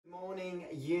Morning,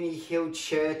 UniHill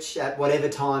Church. At whatever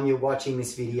time you're watching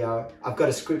this video, I've got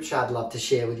a scripture I'd love to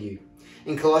share with you.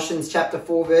 In Colossians chapter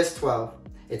 4 verse 12,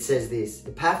 it says this: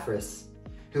 Epaphras,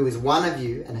 who is one of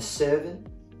you and a servant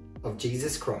of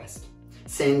Jesus Christ,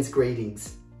 sends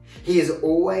greetings. He is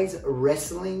always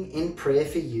wrestling in prayer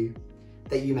for you,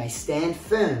 that you may stand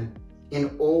firm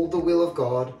in all the will of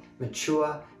God,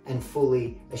 mature and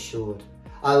fully assured.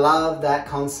 I love that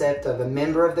concept of a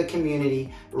member of the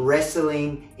community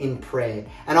wrestling in prayer.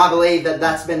 And I believe that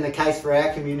that's been the case for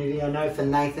our community. I know for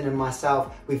Nathan and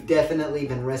myself, we've definitely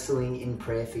been wrestling in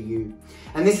prayer for you.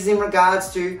 And this is in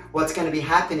regards to what's going to be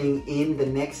happening in the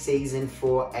next season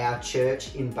for our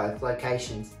church in both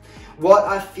locations. What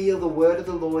I feel the word of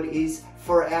the Lord is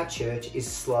for our church is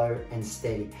slow and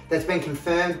steady. That's been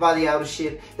confirmed by the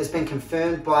eldership, that's been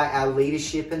confirmed by our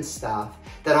leadership and staff,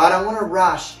 that I don't want to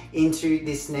rush into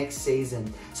this next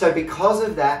season. So because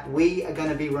of that, we are going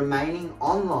to be remaining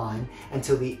online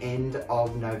until the end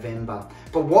of November.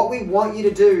 But what we want you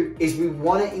to do is we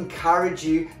want to encourage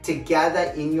you to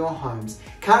gather in your homes.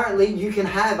 Currently, you can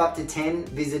have up to 10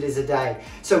 visitors a day.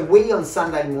 So we on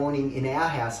Sunday morning in our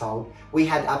household, we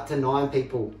had up to 9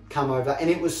 people come over,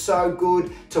 and it was so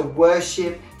good to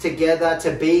worship together,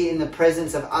 to be in the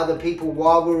presence of other people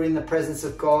while we were in the presence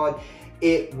of God.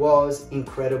 It was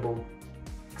incredible.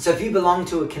 So if you belong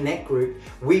to a Connect group,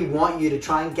 we want you to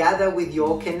try and gather with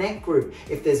your Connect group.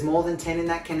 If there's more than 10 in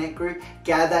that Connect group,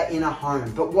 gather in a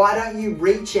home. But why don't you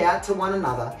reach out to one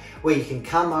another where you can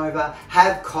come over,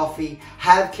 have coffee,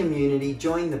 have community,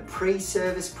 join the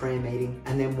pre-service prayer meeting,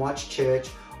 and then watch church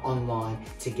online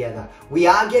together. We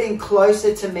are getting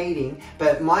closer to meeting,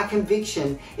 but my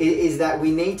conviction is that we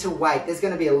need to wait. There's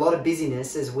going to be a lot of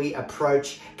busyness as we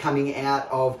approach coming out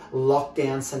of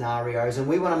lockdown scenarios, and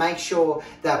we want to make sure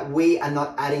that we are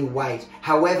not adding weight.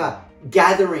 However,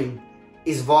 gathering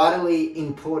is vitally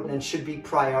important and should be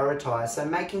prioritized. So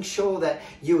making sure that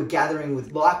you are gathering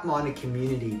with like-minded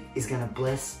community is going to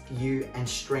bless you and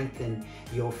strengthen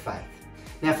your faith.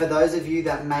 Now, for those of you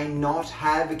that may not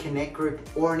have a Connect group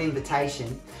or an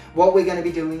invitation, what we're going to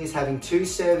be doing is having 2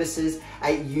 services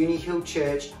at UniHill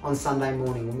Church on Sunday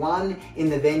morning. One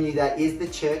in the venue that is the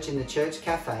church, in the church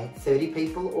cafe, 30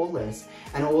 people or less,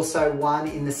 and also one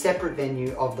in the separate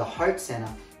venue of the Hope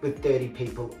Centre with 30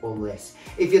 people or less.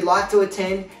 If you'd like to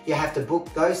attend, you have to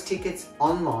book those tickets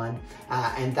online,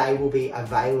 and they will be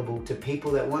available to people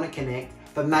that want to connect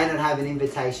but may not have an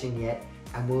invitation yet.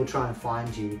 And we'll try and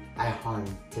find you a home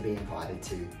to be invited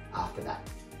to after that.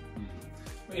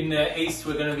 In the East,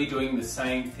 we're going to be doing the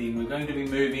same thing. We're going to be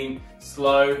moving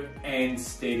slow and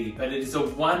steady. But it is a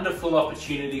wonderful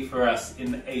opportunity for us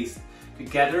in the East to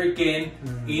gather again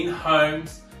in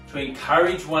homes, to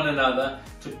encourage one another,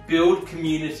 to build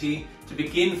community, to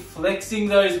begin flexing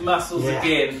those muscles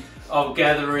again of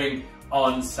gathering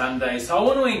on Sunday. So I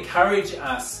want to encourage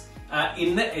us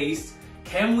in the East.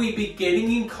 Can we be getting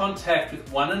in contact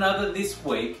with one another this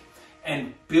week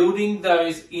and building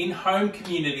those in-home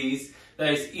communities,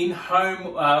 those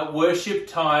in-home worship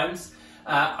times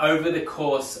over the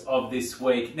course of this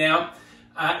week? Now,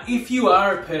 if you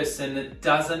are a person that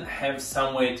doesn't have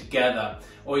somewhere to gather,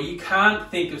 or you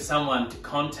can't think of someone to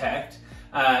contact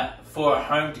for a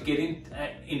home to get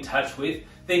in touch with,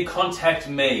 then contact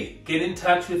me. Get in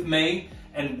touch with me,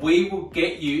 and we will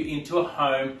get you into a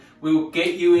home. We will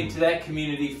get you into that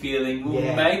community feeling. We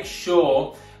will make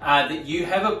sure that you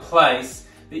have a place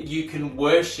that you can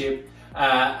worship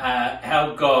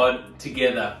our God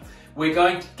together. We're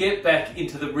going to get back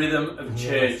into the rhythm of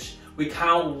church. We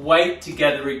can't wait to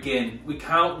gather again. We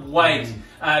can't wait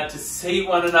to see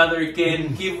one another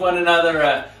again, give one another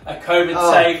a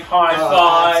COVID-safe high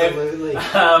five.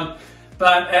 Absolutely.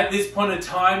 But at this point in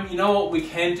time, you know what we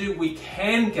can do? We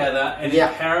can gather and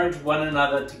encourage one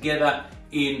another together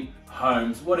in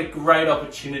homes. What a great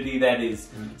opportunity that is.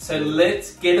 So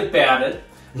let's get about it.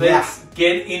 Let's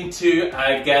get into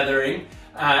a gathering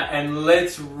and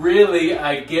let's really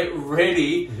get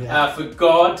ready for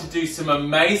God to do some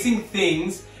amazing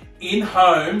things in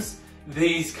homes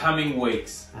these coming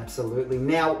weeks. Absolutely.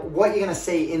 Now, what you're going to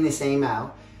see in this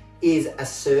email is a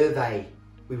survey.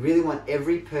 We really want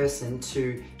every person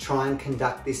to try and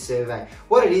conduct this survey.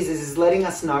 What it is letting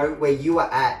us know where you are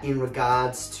at in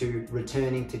regards to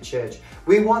returning to church.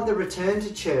 We want the return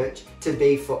to church to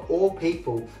be for all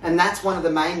people, and that's one of the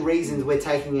main reasons we're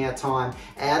taking our time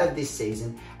out of this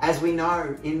season. As we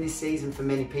know, in this season for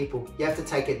many people, you have to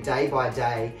take it day by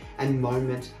day and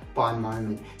moment by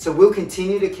moment. So we'll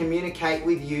continue to communicate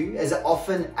with you as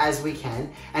often as we can,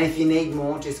 and if you need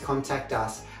more, just contact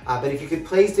us. But if you could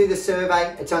please do the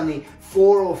survey, it's only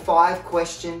 4 or 5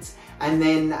 questions, and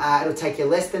then it'll take you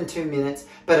less than 2 minutes,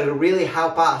 but it'll really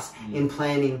help us in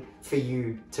planning for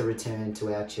you to return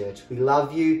to our church. We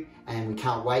love you, and we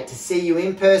can't wait to see you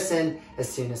in person as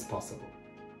soon as possible.